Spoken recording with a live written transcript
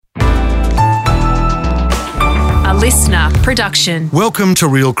listener production. Welcome to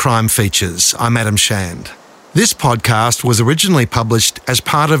Real Crime Features. I'm Adam Shand. This podcast was originally published as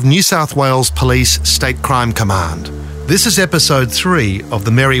part of New South Wales Police State Crime Command. This is episode 3 of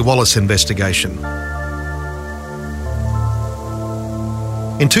the Mary Wallace investigation.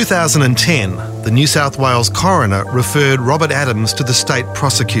 In 2010, the New South Wales coroner referred Robert Adams to the state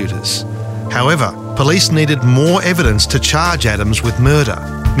prosecutors. However, police needed more evidence to charge Adams with murder,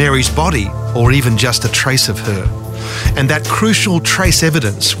 Mary's body, or even just a trace of her. And that crucial trace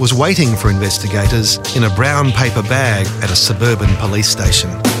evidence was waiting for investigators in a brown paper bag at a suburban police station.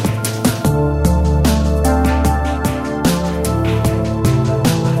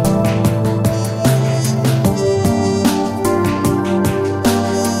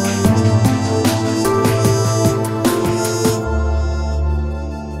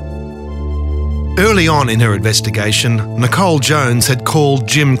 Early on in her investigation, Nicole Jones had called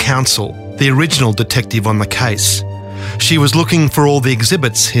Jim Council, the original detective on the case. She was looking for all the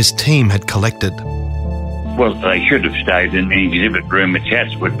exhibits his team had collected. Well, they should have stayed in the exhibit room at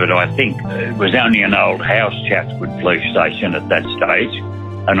Chatswood, but I think it was only an old house, Chatswood Police Station, at that stage,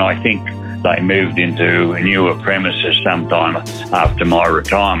 and I think they moved into newer premises sometime after my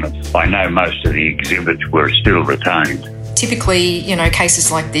retirement. I know most of the exhibits were still retained. Typically,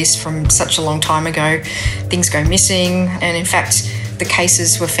 cases like this from such a long time ago, things go missing, and in fact, the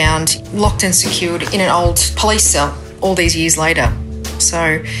cases were found locked and secured in an old police cell all these years later.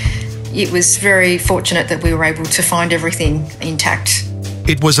 So it was very fortunate that we were able to find everything intact.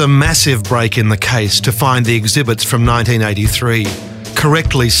 It was a massive break in the case to find the exhibits from 1983,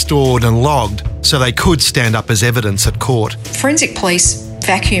 correctly stored and logged so they could stand up as evidence at court. Forensic police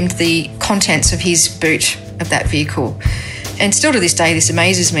vacuumed the contents of his boot of that vehicle. And still to this day, this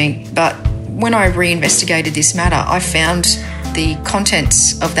amazes me, but when I reinvestigated this matter, I found the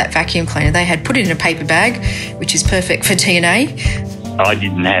contents of that vacuum cleaner. They had put it in a paper bag, which is perfect for DNA. I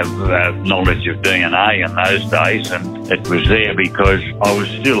didn't have knowledge of DNA in those days, and it was there because I was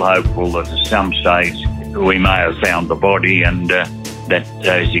still hopeful that at some stage we may have found the body and that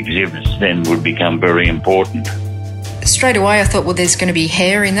those exhibits then would become very important. Straight away I thought, well, there's going to be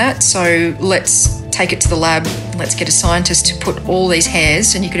hair in that, so let's take it to the lab, let's get a scientist to put all these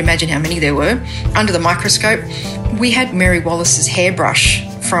hairs, and you could imagine how many there were, under the microscope. We had Mary Wallace's hairbrush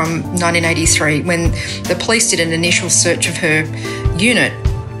from 1983 when the police did an initial search of her unit.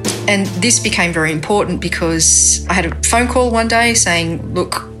 And this became very important because I had a phone call one day saying,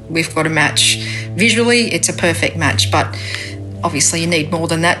 look, we've got a match. Visually, it's a perfect match, but obviously you need more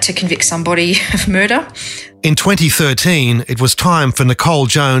than that to convict somebody of murder. In 2013, it was time for Nicole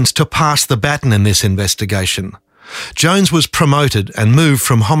Jones to pass the baton in this investigation. Jones was promoted and moved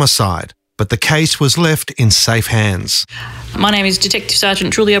from homicide, but the case was left in safe hands. My name is Detective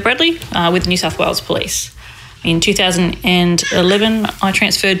Sergeant Julia Bradley with the New South Wales Police. In 2011, I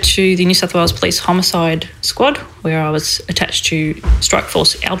transferred to the New South Wales Police Homicide Squad, where I was attached to Strike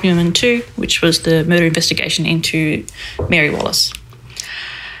Force Albumin 2, which was the murder investigation into Mary Wallace.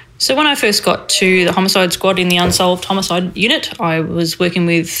 So when I first got to the homicide squad in the unsolved homicide unit, I was working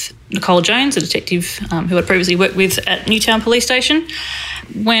with Nicole Jones, a detective who I'd previously worked with at Newtown Police Station.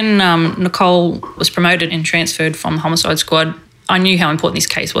 When Nicole was promoted and transferred from the homicide squad, I knew how important this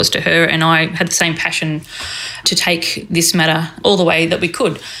case was to her, and I had the same passion to take this matter all the way that we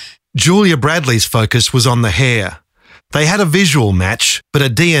could. Julia Bradley's focus was on the hair. They had a visual match, but a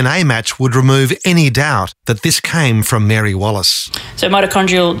DNA match would remove any doubt that this came from Mary Wallace. So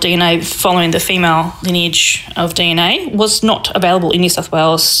mitochondrial DNA following the female lineage of DNA was not available in New South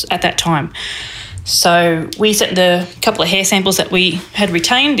Wales at that time. So we sent the couple of hair samples that we had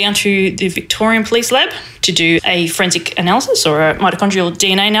retained down to the Victorian Police Lab to do a forensic analysis or a mitochondrial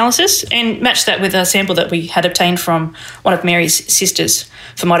DNA analysis and matched that with a sample that we had obtained from one of Mary's sisters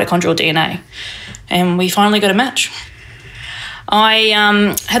for mitochondrial DNA. And we finally got a match.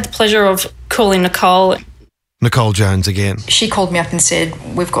 I had the pleasure of calling Nicole. Nicole Jones again. She called me up and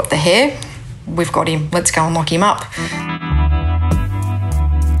said, we've got the hair, we've got him, let's go and lock him up.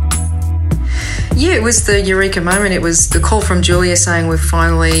 Yeah, it was the eureka moment. It was the call from Julia saying we're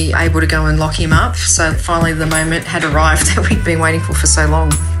finally able to go and lock him up. So finally the moment had arrived that we'd been waiting for so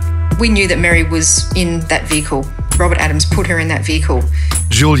long. We knew that Mary was in that vehicle. Robert Adams put her in that vehicle.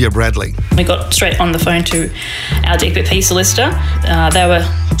 Julia Bradley. We got straight on the phone to our DPP solicitor. They were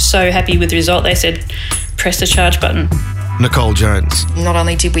so happy with the result. They said, press the charge button. Nicole Jones. Not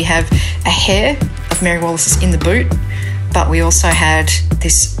only did we have a hair of Mary Wallace's in the boot, but we also had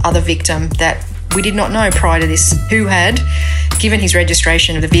this other victim that we did not know prior to this who had given his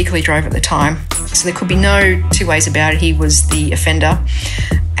registration of the vehicle he drove at the time. So there could be no two ways about it. He was the offender.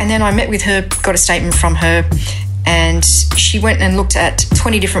 And then I met with her, got a statement from her, And she went and looked at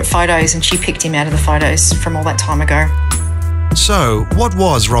 20 different photos and she picked him out of the photos from all that time ago. So, what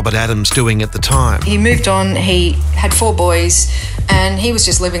was Robert Adams doing at the time? He moved on, he had 4 boys, and he was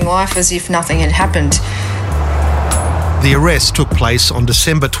just living life as if nothing had happened. The arrest took place on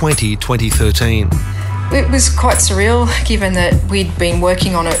December 20, 2013. It was quite surreal, given that we'd been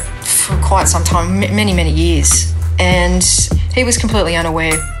working on it for quite some time, many, many years, and he was completely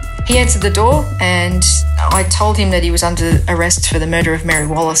unaware. He answered the door and I told him that he was under arrest for the murder of Mary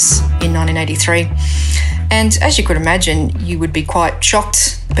Wallace in 1983. And as you could imagine, you would be quite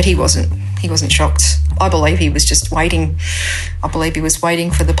shocked, but he wasn't. He wasn't shocked. I believe he was just waiting. I believe he was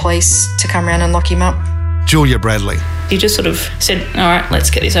waiting for the police to come around and lock him up. Julia Bradley. He just sort of said, all right,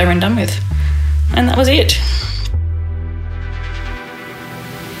 let's get this over and done with. And that was it.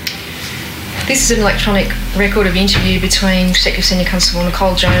 This is an electronic record of interview between Detective Senior Constable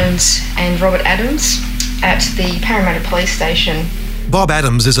Nicole Jones and Robert Adams at the Parramatta Police Station. Bob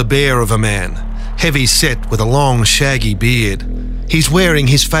Adams is a bear of a man, heavy set with a long, shaggy beard. He's wearing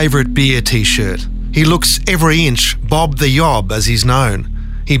his favourite beer T-shirt. He looks every inch Bob the Yob, as he's known.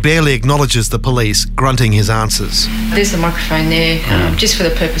 He barely acknowledges the police, grunting his answers. There's the microphone there, just for the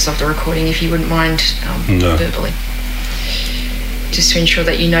purpose of the recording, if you wouldn't mind verbally. Just to ensure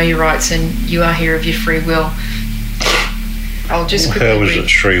that you know your rights and you are here of your free will. I'll just quickly How was it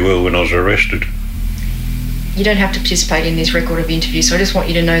free will when I was arrested? You don't have to participate in this record of interview, so I just want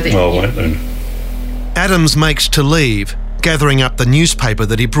you to know that... I won't then. Adams makes to leave, gathering up the newspaper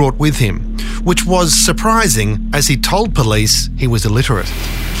that he brought with him, which was surprising as he told police he was illiterate.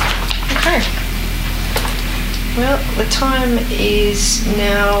 Okay. Well, the time is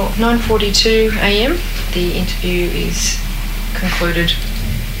now 9:42 a.m. The interview is concluded.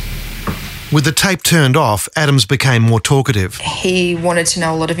 With the tape turned off, Adams became more talkative. He wanted to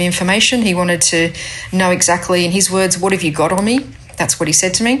know a lot of information. He wanted to know exactly, in his words, what have you got on me? That's what he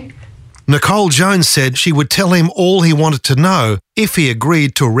said to me. Nicole Jones said she would tell him all he wanted to know if he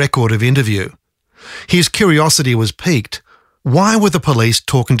agreed to a record of interview. His curiosity was piqued. Why were the police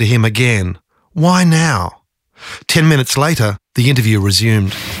talking to him again? Why now? 10 minutes later, the interview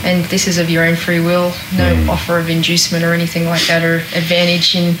resumed. And this is of your own free will, no offer of inducement or anything like that, or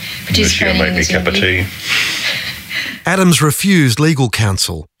advantage in participating in this interview. Make me a cup of tea. Adams refused legal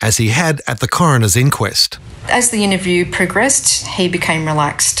counsel, as he had at the coroner's inquest. As the interview progressed, he became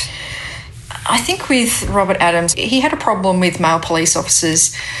relaxed. I think with Robert Adams, he had a problem with male police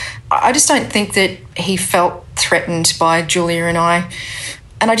officers. I just don't think that he felt threatened by Julia and I.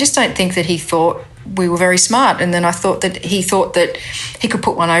 And I just don't think that he thought we were very smart. And then I thought that he could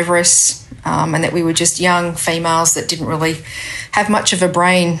put one over us, and that we were just young females that didn't really have much of a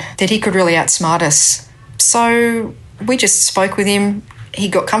brain, that he could really outsmart us. So we just spoke with him. He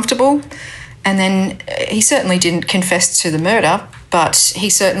got comfortable, and then he certainly didn't confess to the murder, but he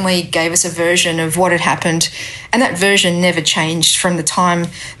certainly gave us a version of what had happened. And that version never changed from the time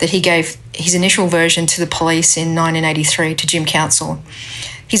that he gave his initial version to the police in 1983 to Jim Council.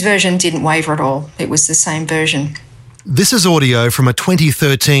 His version didn't waver at all. It was the same version. This is audio from a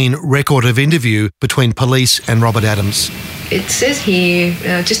 2013 record of interview between police and Robert Adams. It says here,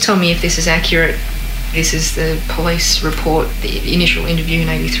 just tell me if this is accurate. This is the police report, the initial interview in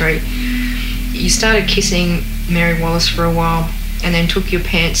 83. You started kissing Mary Wallace for a while and then took your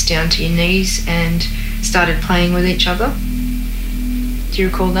pants down to your knees and started playing with each other. Do you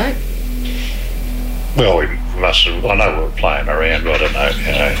recall that? Well, we must have, I know we were playing around, but I don't know,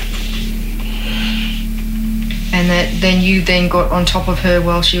 you know. And that then you then got on top of her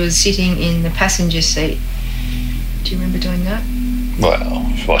while she was sitting in the passenger seat. Do you remember doing that? Well,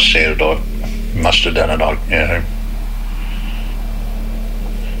 if I said it, I must have done it, you know.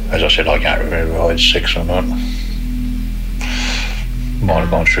 As I said, I can't remember if I had sex or not. Might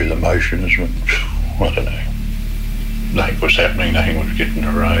have gone through the motions, but I don't know. Nothing was happening, nothing was getting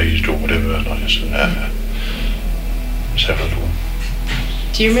erased or whatever, and I just said, let's have a little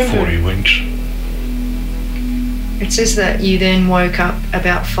Do you remember? 40 winks. It says that you then woke up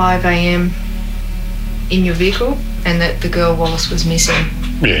about 5 a.m. in your vehicle and that the girl Wallace was missing.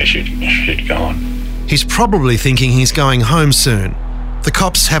 Yeah, she'd gone. He's probably thinking he's going home soon. The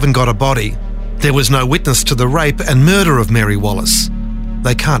cops haven't got a body. There was no witness to the rape and murder of Mary Wallace.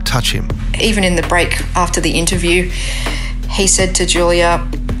 They can't touch him. Even in the break after the interview, he said to Julia,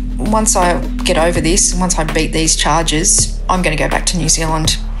 once I get over this, once I beat these charges, I'm going to go back to New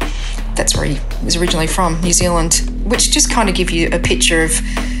Zealand. That's where he was originally from, New Zealand, which just kind of give you a picture of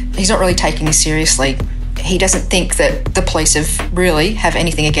he's not really taking this seriously. He doesn't think that the police have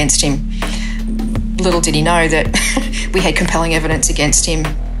anything against him. Little did he know that we had compelling evidence against him.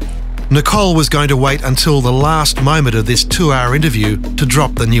 Nicole was going to wait until the last moment of this 2-hour interview to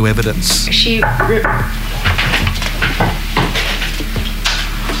drop the new evidence.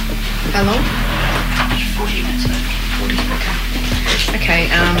 How long? 40 minutes. 40, okay.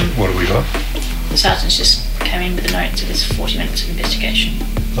 What have we got? The sergeant's just came in with a note to this 40 minutes of investigation.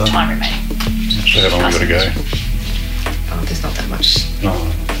 Time remaining. So how long have we got to go? Oh, there's not that much. No.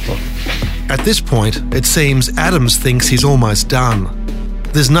 At this point, it seems Adams thinks he's almost done.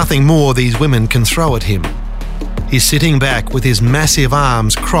 There's nothing more these women can throw at him. He's sitting back with his massive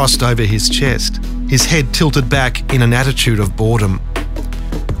arms crossed over his chest, his head tilted back in an attitude of boredom.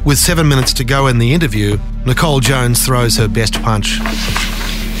 With 7 minutes to go in the interview, Nicole Jones throws her best punch.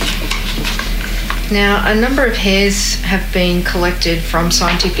 Now, a number of hairs have been collected from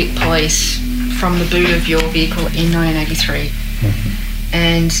Scientific Police from the boot of your vehicle in 1983. Mm-hmm.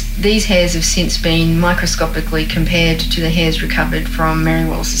 And these hairs have since been microscopically compared to the hairs recovered from Mary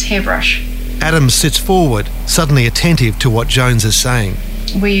Wallace's hairbrush. Adams sits forward, suddenly attentive to what Jones is saying.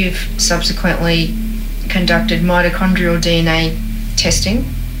 We've subsequently conducted mitochondrial DNA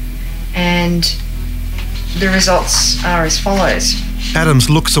testing, and the results are as follows. Adams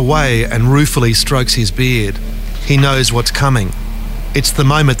looks away and ruefully strokes his beard. He knows what's coming. It's the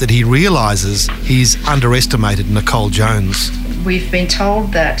moment that he realises he's underestimated Nicole Jones. We've been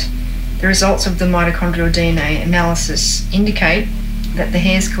told that the results of the mitochondrial DNA analysis indicate that the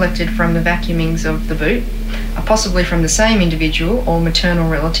hairs collected from the vacuumings of the boot are possibly from the same individual or maternal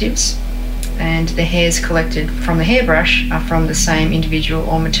relatives, and the hairs collected from the hairbrush are from the same individual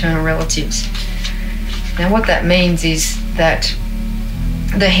or maternal relatives. Now, what that means is that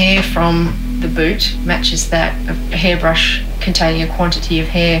the hair from the boot matches that of a hairbrush containing a quantity of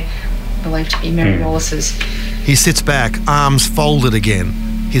hair believed to be Mary Wallace's. He sits back, arms folded again.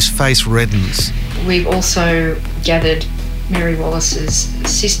 His face reddens. We've also gathered Mary Wallace's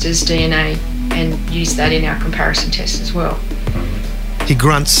sister's DNA and used that in our comparison test as well. He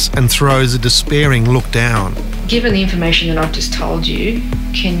grunts and throws a despairing look down. Given the information that I've just told you,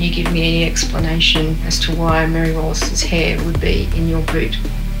 can you give me any explanation as to why Mary Wallace's hair would be in your boot?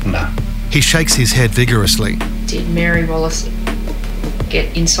 No. He shakes his head vigorously. Did Mary Wallace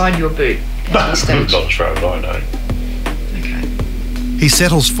get inside your boot at any stage? Not as far as I know. Okay. He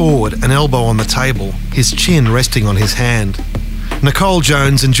settles forward, an elbow on the table, his chin resting on his hand. Nicole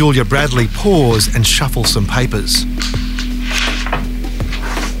Jones and Julia Bradley pause and shuffle some papers.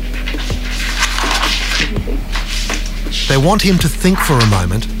 They want him to think for a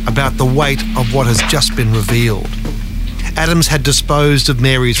moment about the weight of what has just been revealed. Adams had disposed of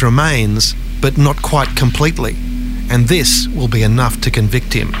Mary's remains, but not quite completely, and this will be enough to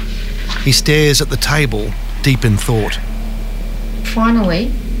convict him. He stares at the table, deep in thought.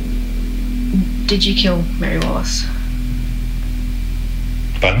 Finally, did you kill Mary Wallace?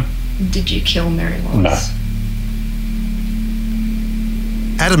 Pardon? Did you kill Mary Wallace? No.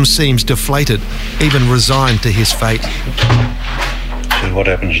 Adams seems deflated, even resigned to his fate. So what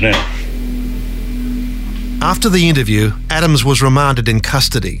happens now? After the interview, Adams was remanded in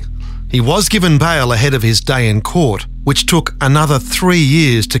custody. He was given bail ahead of his day in court, which took another 3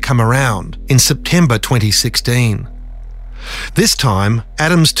 years to come around in September 2016. This time,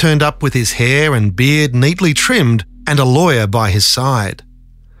 Adams turned up with his hair and beard neatly trimmed and a lawyer by his side.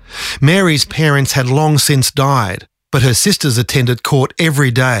 Mary's parents had long since died, but her sisters attended court every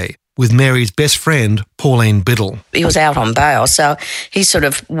day with Mary's best friend, Pauline Biddle. He was out on bail, so he sort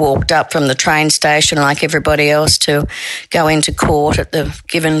of walked up from the train station like everybody else to go into court at the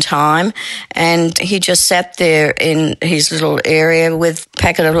given time, and he just sat there in his little area with a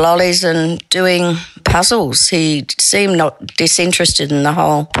packet of lollies and doing puzzles. He seemed not disinterested in the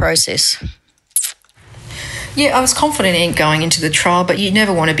whole process. Yeah, I was confident in going into the trial, but you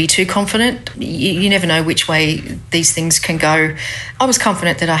never want to be too confident. You never know which way these things can go. I was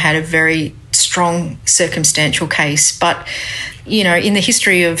confident that I had a very strong circumstantial case, but, you know, in the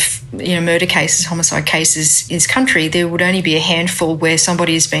history of, murder cases, homicide cases in this country, there would only be a handful where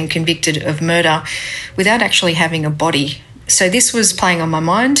somebody has been convicted of murder without actually having a body. So this was playing on my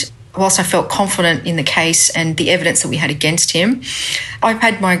mind. Whilst I felt confident in the case and the evidence that we had against him, I've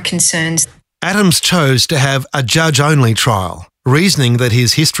had my concerns. Adams chose to have a judge-only trial, reasoning that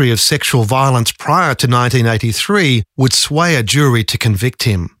his history of sexual violence prior to 1983 would sway a jury to convict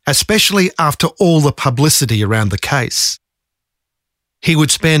him, especially after all the publicity around the case. He would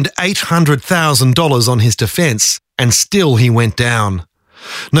spend $800,000 on his defence, and still he went down.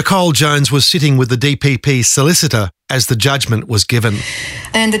 Nicole Jones was sitting with the DPP solicitor as the judgment was given.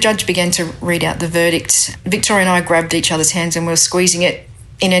 And the judge began to read out the verdict. Victoria and I grabbed each other's hands and we were squeezing it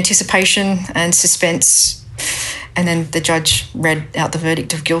in anticipation and suspense And then the judge read out the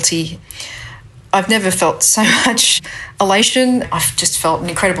verdict of guilty. I've never felt so much elation. I've just felt an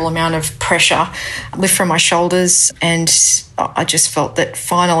incredible amount of pressure lift from my shoulders, and I just felt that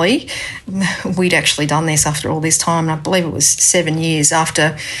finally we'd actually done this after all this time. And I believe it was 7 years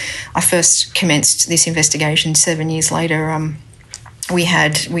after I first commenced this investigation. 7 years later, we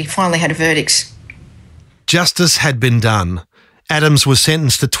finally had a verdict. Justice had been done. Adams was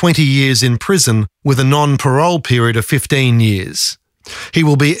sentenced to 20 years in prison with a non-parole period of 15 years. He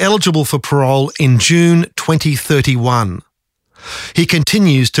will be eligible for parole in June 2031. He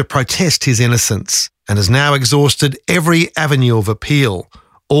continues to protest his innocence and has now exhausted every avenue of appeal,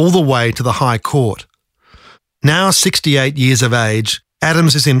 all the way to the High Court. Now 68 years of age,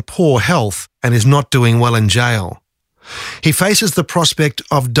 Adams is in poor health and is not doing well in jail. He faces the prospect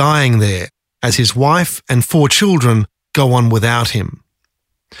of dying there as his wife and 4 children go on without him.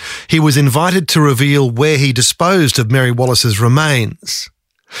 He was invited to reveal where he disposed of Mary Wallace's remains.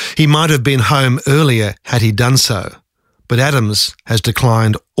 He might have been home earlier had he done so, but Adams has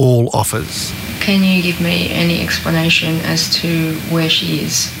declined all offers. Can you give me any explanation as to where she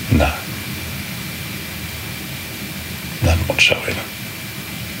is? No. None whatsoever.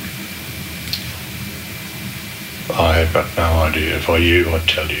 I have got no idea. If I knew, I'd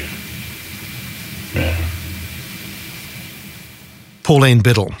tell you. Yeah. Pauline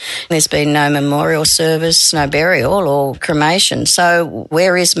Biddle. There's been no memorial service, no burial or cremation. So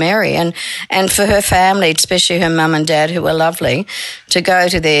where is Mary? And for her family, especially her mum and dad, who were lovely, to go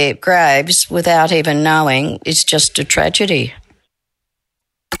to their graves without even knowing is just a tragedy.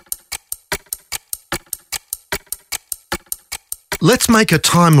 Let's make a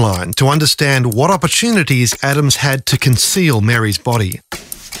timeline to understand what opportunities Adams had to conceal Mary's body.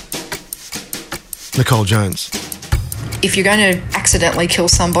 Nicole Jones. If you're going to accidentally kill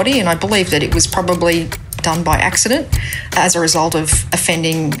somebody, and I believe that it was probably done by accident as a result of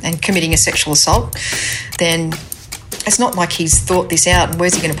offending and committing a sexual assault, then it's not like he's thought this out and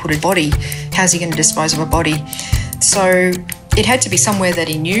where's he going to put a body? How's he going to dispose of a body? So it had to be somewhere that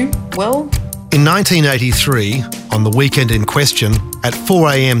he knew well. In 1983, on the weekend in question, at 4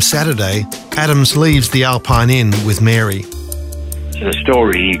 a.m. Saturday, Adams leaves the Alpine Inn with Mary. The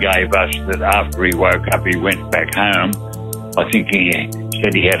story he gave us that after he woke up, he went back home. I think he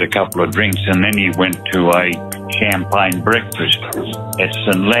said he had a couple of drinks and then he went to a champagne breakfast at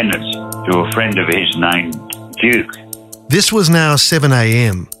St Leonard's to a friend of his named Duke. This was now 7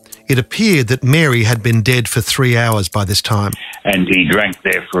 a.m. It appeared that Mary had been dead for 3 hours by this time. And he drank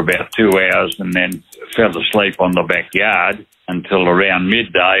there for about 2 hours and then fell asleep on the backyard until around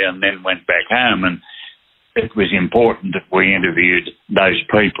midday and then went back home. And it was important that we interviewed those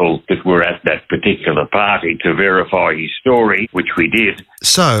people that were at that particular party to verify his story, which we did.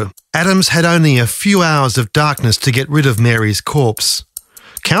 So, Adams had only a few hours of darkness to get rid of Mary's corpse.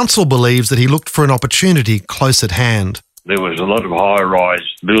 Council believes that he looked for an opportunity close at hand. There was a lot of high-rise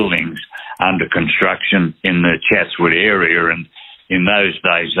buildings under construction in the Chatswood area, and in those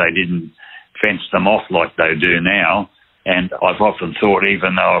days they didn't fence them off like they do now. And I've often thought,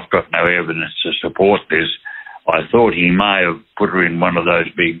 even though I've got no evidence to support this, I thought he may have put her in one of those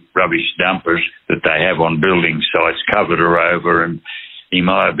big rubbish dumpers that they have on building sites, covered her over, and he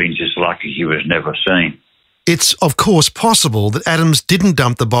might have been just lucky he was never seen. It's, of course, possible that Adams didn't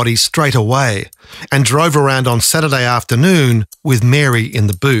dump the body straight away and drove around on Saturday afternoon with Mary in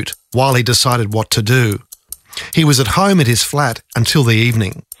the boot while he decided what to do. He was at home at his flat until the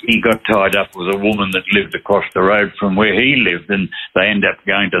evening. He got tied up with a woman that lived across the road from where he lived, and they ended up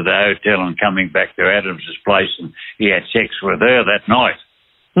going to the hotel and coming back to Adams's place, and he had sex with her that night.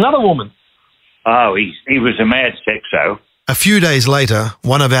 Another woman? Oh, he was a mad sexo. A few days later,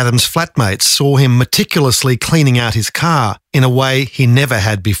 one of Adams' flatmates saw him meticulously cleaning out his car in a way he never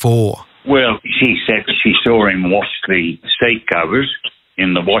had before. Well, she said she saw him wash the seat covers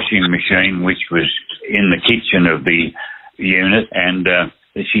in the washing machine, which was in the kitchen of the unit, and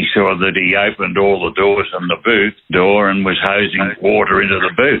she saw that he opened all the doors on the boot door and was hosing water into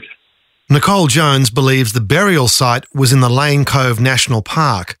the boot. Nicole Jones believes the burial site was in the Lane Cove National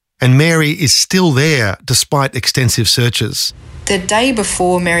Park, and Mary is still there despite extensive searches. The day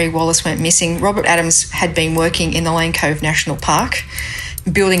before Mary Wallace went missing, Robert Adams had been working in the Lane Cove National Park,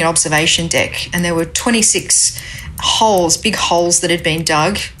 building an observation deck, and there were 26 holes, big holes that had been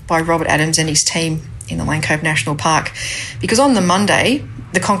dug by Robert Adams and his team in the Lane Cove National Park, because on the Monday,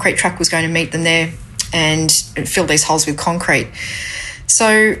 the concrete truck was going to meet them there and fill these holes with concrete.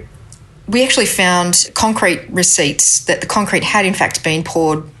 So we actually found concrete receipts that the concrete had in fact been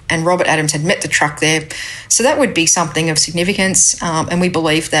poured and Robert Adams had met the truck there. So that would be something of significance, and we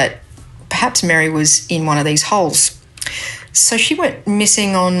believe that perhaps Mary was in one of these holes. So she went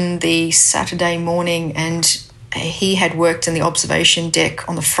missing on the Saturday morning, and he had worked in the observation deck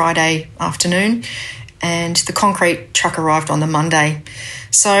on the Friday afternoon, and the concrete truck arrived on the Monday.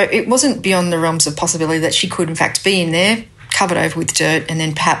 So it wasn't beyond the realms of possibility that she could in fact be in there, covered over with dirt, and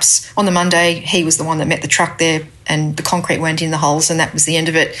then perhaps on the Monday he was the one that met the truck there and the concrete went in the holes, and that was the end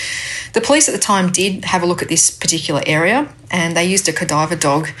of it. The police at the time did have a look at this particular area, and they used a cadaver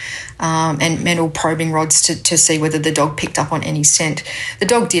dog and metal probing rods to see whether the dog picked up on any scent. The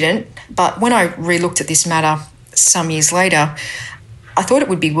dog didn't, but when I re-looked at this matter some years later, I thought it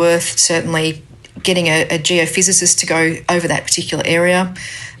would be worth certainly getting a geophysicist to go over that particular area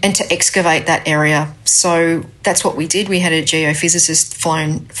and to excavate that area. So that's what we did. We had a geophysicist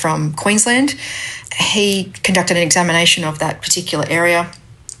flown from Queensland. He conducted an examination of that particular area,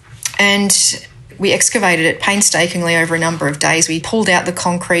 and we excavated it painstakingly over a number of days. We pulled out the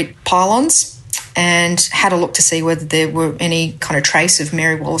concrete pylons and had a look to see whether there were any kind of trace of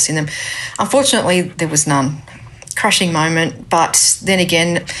Mary Wallace in them. Unfortunately, there was none. Crushing moment, but then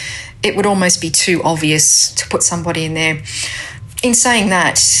again, it would almost be too obvious to put somebody in there. In saying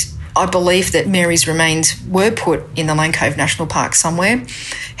that, I believe that Mary's remains were put in the Lane Cove National Park somewhere.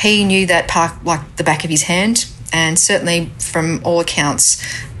 He knew that park like the back of his hand, and certainly from all accounts,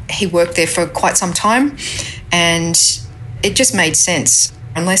 he worked there for quite some time, and it just made sense.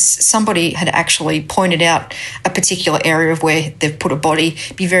 Unless somebody had actually pointed out a particular area of where they've put a body,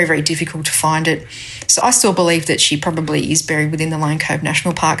 it'd be very, very difficult to find it. So I still believe that she probably is buried within the Lane Cove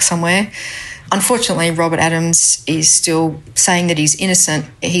National Park somewhere. Unfortunately, Robert Adams is still saying that he's innocent.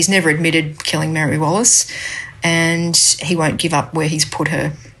 He's never admitted killing Mary Wallace, and he won't give up where he's put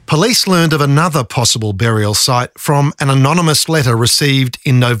her. Police learned of another possible burial site from an anonymous letter received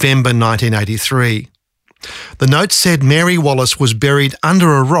in November 1983. The note said Mary Wallace was buried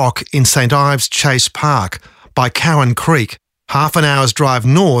under a rock in St Ives Chase Park by Cowan Creek, half an hour's drive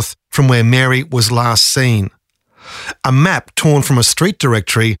north from where Mary was last seen. A map torn from a street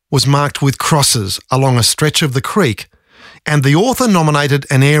directory was marked with crosses along a stretch of the creek, and the author nominated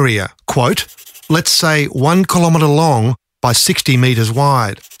an area, quote, let's say 1 kilometre long by 60 metres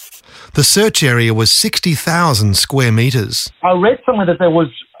wide. The search area was 60,000 square metres. I read somewhere that there was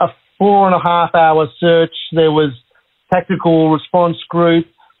a 4.5-hour search. There was tactical response group,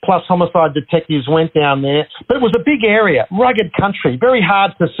 plus homicide detectives went down there. But it was a big area, rugged country, very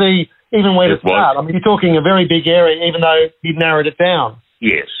hard to see even where to start. I mean, you're talking a very big area, even though you'd narrowed it down.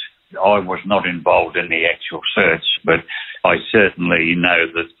 Yes, I was not involved in the actual search, but I certainly know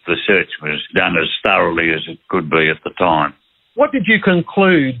that the search was done as thoroughly as it could be at the time. What did you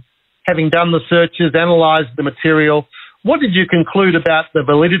conclude, having done the searches, analysed the material? What did you conclude about the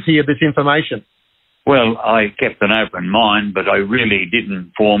validity of this information? Well, I kept an open mind, but I really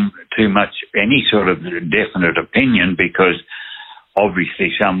didn't form too much any sort of definite opinion, because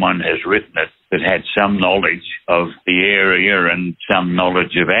obviously someone has written it that had some knowledge of the area and some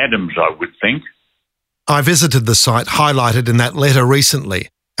knowledge of Adams, I would think. I visited the site highlighted in that letter recently,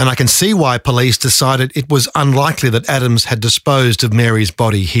 and I can see why police decided it was unlikely that Adams had disposed of Mary's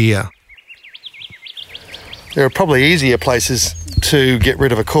body here. There are probably easier places to get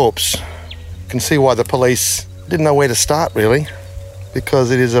rid of a corpse. You can see why the police didn't know where to start, really,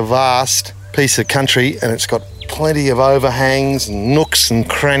 because it is a vast piece of country and it's got plenty of overhangs and nooks and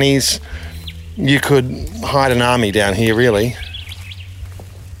crannies. You could hide an army down here, really.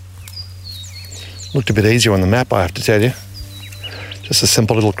 Looked a bit easier on the map, I have to tell you. Just a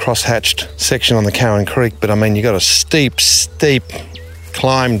simple little cross-hatched section on the Cowan Creek, but I mean, you got a steep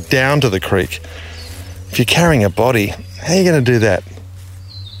climb down to the creek. If you're carrying a body, how are you going to do that?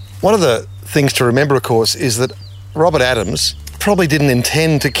 One of the things to remember, of course, is that Robert Adams probably didn't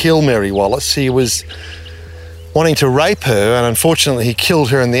intend to kill Mary Wallace. He was wanting to rape her, and unfortunately he killed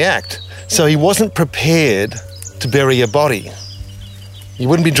her in the act. So he wasn't prepared to bury a body. You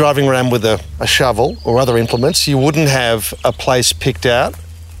wouldn't be driving around with a shovel or other implements. You wouldn't have a place picked out.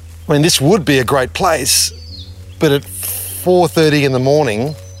 I mean, this would be a great place, but at 4:30 in the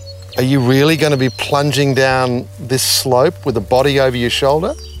morning, are you really going to be plunging down this slope with a body over your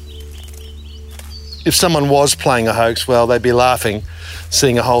shoulder? If someone was playing a hoax, well, they'd be laughing,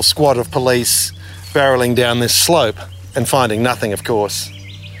 seeing a whole squad of police barrelling down this slope and finding nothing, of course.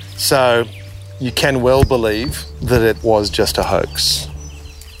 So you can well believe that it was just a hoax.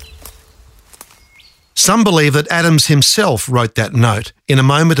 Some believe that Adams himself wrote that note in a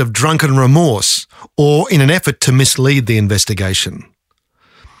moment of drunken remorse or in an effort to mislead the investigation.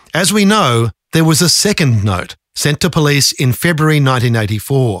 As we know, there was a second note sent to police in February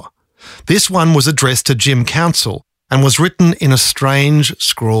 1984. This one was addressed to Jim Council, and was written in a strange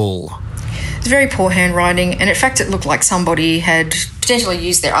scrawl. It's very poor handwriting, and in fact it looked like somebody had potentially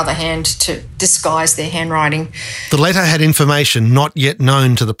used their other hand to disguise their handwriting. The letter had information not yet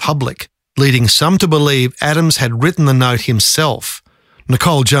known to the public, leading some to believe Adams had written the note himself.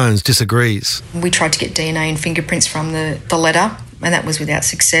 Nicole Jones disagrees. We tried to get DNA and fingerprints from the letter, and that was without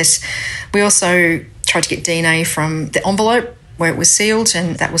success. We also tried to get DNA from the envelope where it was sealed,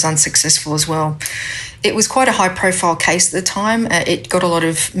 and that was unsuccessful as well. It was quite a high-profile case at the time. It got a lot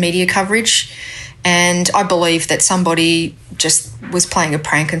of media coverage, and I believe that somebody just was playing a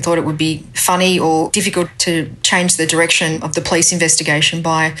prank and thought it would be funny or difficult to change the direction of the police investigation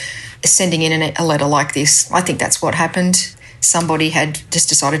by sending in a letter like this. I think that's what happened. Somebody had just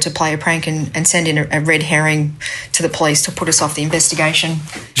decided to play a prank and send in a red herring to the police to put us off the investigation.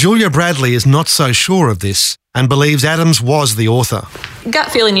 Julia Bradley is not so sure of this and believes Adams was the author.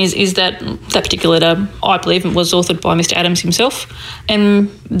 Gut feeling is that particular letter, I believe, was authored by Mr. Adams himself, and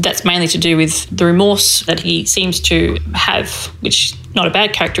that's mainly to do with the remorse that he seems to have, which is not a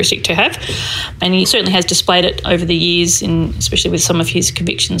bad characteristic to have, and he certainly has displayed it over the years, especially with some of his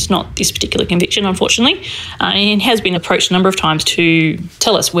convictions, not this particular conviction, unfortunately. And he has been approached a number of times to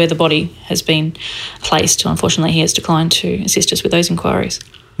tell us where the body has been placed. Unfortunately, he has declined to assist us with those inquiries.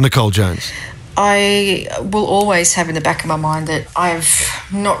 Nicole Jones. I will always have in the back of my mind that I've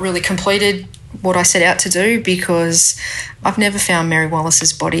not really completed what I set out to do, because I've never found Mary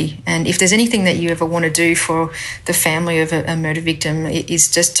Wallace's body. And if there's anything that you ever want to do for the family of a murder victim, it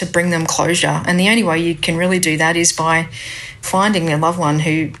is just to bring them closure. And the only way you can really do that is by finding their loved one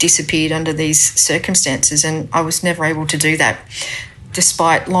who disappeared under these circumstances. And I was never able to do that,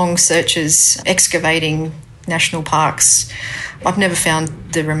 despite long searches, excavating national parks. I've never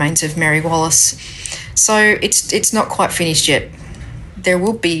found the remains of Mary Wallace. So it's not quite finished yet. There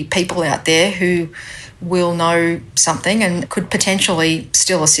will be people out there who will know something and could potentially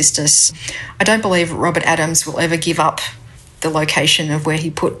still assist us. I don't believe Robert Adams will ever give up the location of where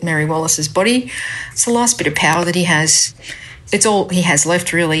he put Mary Wallace's body. It's the last bit of power that he has. It's all he has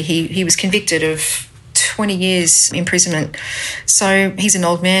left, really. He was convicted of 20 years imprisonment. So he's an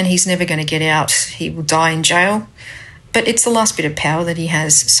old man. He's never going to get out. He will die in jail. But it's the last bit of power that he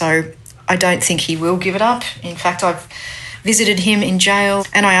has. So I don't think he will give it up. In fact, I've visited him in jail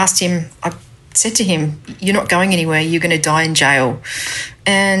and I said to him, "You're not going anywhere. You're going to die in jail."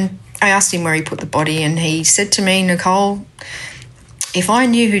 And I asked him where he put the body, and he said to me, "Nicole, if I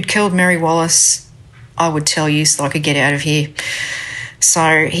knew who'd killed Mary Wallace, I would tell you so I could get out of here."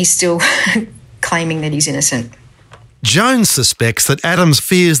 So he's still claiming that he's innocent. Jones suspects that Adams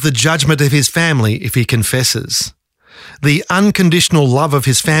fears the judgment of his family if he confesses. The unconditional love of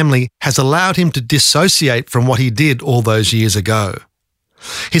his family has allowed him to dissociate from what he did all those years ago.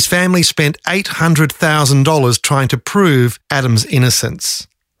 His family spent $800,000 trying to prove Adams' innocence.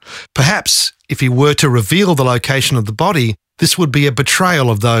 Perhaps if he were to reveal the location of the body, this would be a betrayal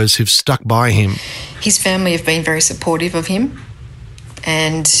of those who've stuck by him. His family have been very supportive of him,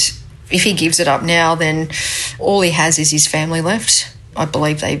 and if he gives it up now, then all he has is his family left. I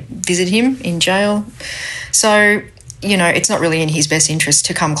believe they visit him in jail. So, it's not really in his best interest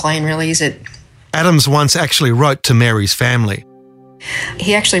to come clean, really, is it? Adams once actually wrote to Mary's family.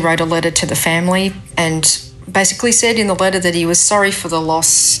 He actually wrote a letter to the family and basically said in the letter that he was sorry for the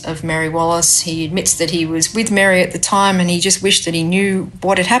loss of Mary Wallace. He admits that he was with Mary at the time and he just wished that he knew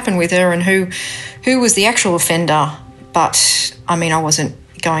what had happened with her and who was the actual offender. But, I wasn't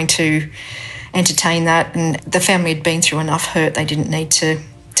going to entertain that, and the family had been through enough hurt. They didn't need to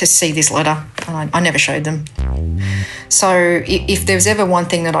see this letter. I never showed them. So if there was ever one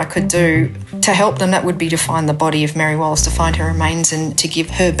thing that I could do to help them, that would be to find the body of Mary Wallace, to find her remains and to give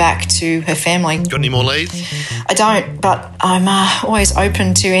her back to her family. Got any more leads? I don't, but I'm always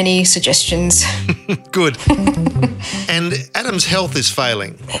open to any suggestions. Good. And Adam's health is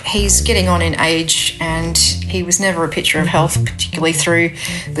failing. He's getting on in age and he was never a picture of health, particularly through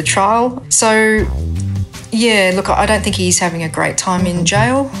the trial. So, yeah, look, I don't think he's having a great time in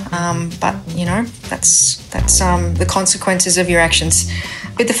jail, but, that's the consequences of your actions.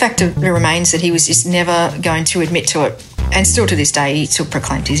 But the fact of it remains that he was just never going to admit to it, and still to this day he still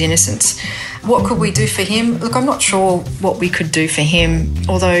proclaimed his innocence. What could we do for him? Look, I'm not sure what we could do for him,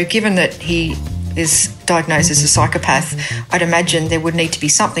 although given that he is diagnosed as a psychopath, I'd imagine there would need to be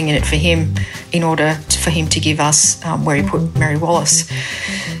something in it for him in order for him to give us where he put Mary Wallace.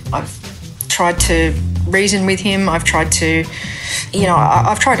 I've tried to reason with him. I've tried to,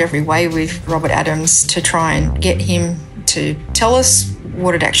 I've tried every way with Robert Adams to try and get him to tell us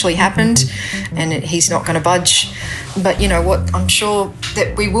what had actually happened, and he's not going to budge. But you know what? I'm sure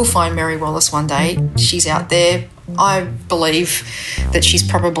that we will find Mary Wallace one day. She's out there. I believe that she's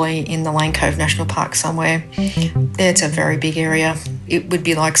probably in the Lane Cove National Park somewhere. It's a very big area. It would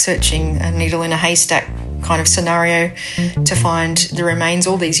be like searching a needle in a haystack kind of scenario to find the remains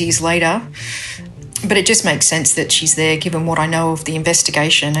all these years later. But it just makes sense that she's there given what I know of the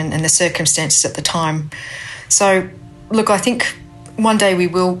investigation and the circumstances at the time. So, look, I think one day we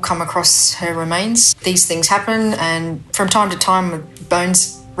will come across her remains. These things happen, and from time to time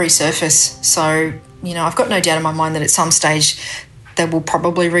bones resurface. So, you know, I've got no doubt in my mind that at some stage they will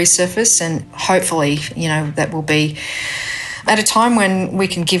probably resurface, and hopefully, you know, that will be at a time when we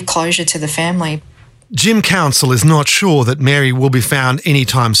can give closure to the family. Jim Council is not sure that Mary will be found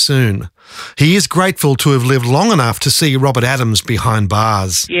anytime soon. He is grateful to have lived long enough to see Robert Adams behind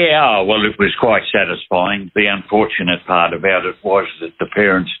bars. Yeah, well, it was quite satisfying. The unfortunate part about it was that the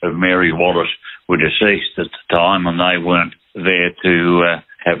parents of Mary Wallace were deceased at the time, and they weren't there to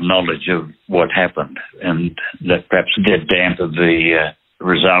have knowledge of what happened, and that perhaps did dampen the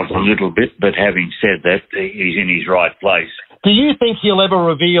result a little bit. But having said that, he's in his right place. Do you think he'll ever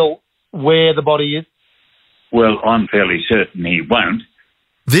reveal where the body is? Well, I'm fairly certain he won't.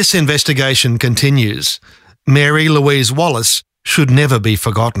 This investigation continues. Mary Louise Wallace should never be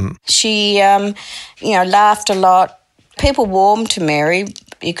forgotten. She, laughed a lot. People warmed to Mary.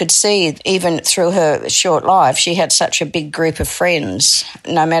 You could see even through her short life, she had such a big group of friends.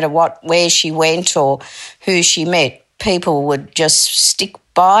 No matter where she went or who she met, people would just stick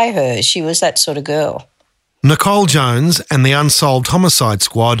by her. She was that sort of girl. Nicole Jones and the Unsolved Homicide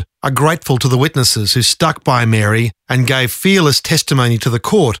Squad are grateful to the witnesses who stuck by Mary and gave fearless testimony to the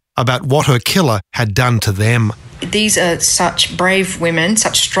court about what her killer had done to them. These are such brave women,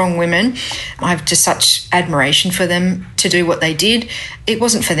 such strong women. I have just such admiration for them to do what they did. It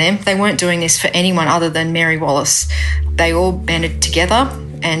wasn't for them. They weren't doing this for anyone other than Mary Wallace. They all banded together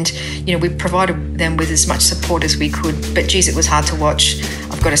and, you know, we provided them with as much support as we could. But, geez, it was hard to watch.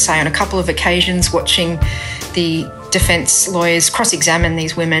 I've got to say, on a couple of occasions, watching the defence lawyers cross-examine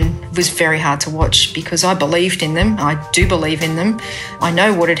these women was very hard to watch because I believed in them. I do believe in them. I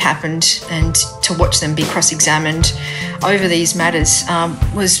know what had happened, and to watch them be cross-examined over these matters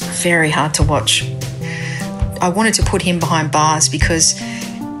was very hard to watch. I wanted to put him behind bars because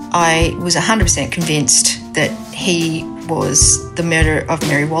I was 100% convinced that he was the murderer of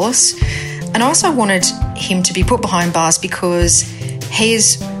Mary Wallace. And I also wanted him to be put behind bars because he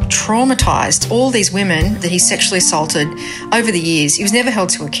has traumatised all these women that he sexually assaulted over the years. He was never held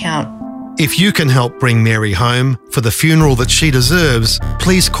to account. If you can help bring Mary home for the funeral that she deserves,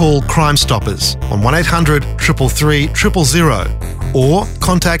 please call Crime Stoppers on 1800 333 000 or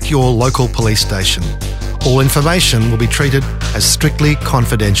contact your local police station. All information will be treated as strictly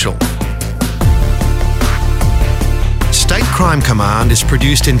confidential. State Crime Command is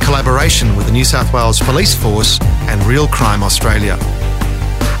produced in collaboration with the New South Wales Police Force and Real Crime Australia.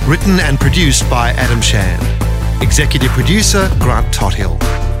 Written and produced by Adam Shand. Executive producer Grant Tothill.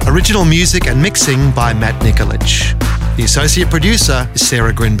 Original music and mixing by Matt Nikolic. The associate producer is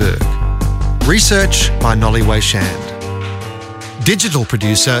Sarah Grinberg. Research by Nolly Wei Shand. Digital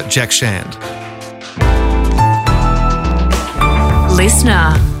producer Jack Shand.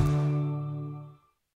 Listener.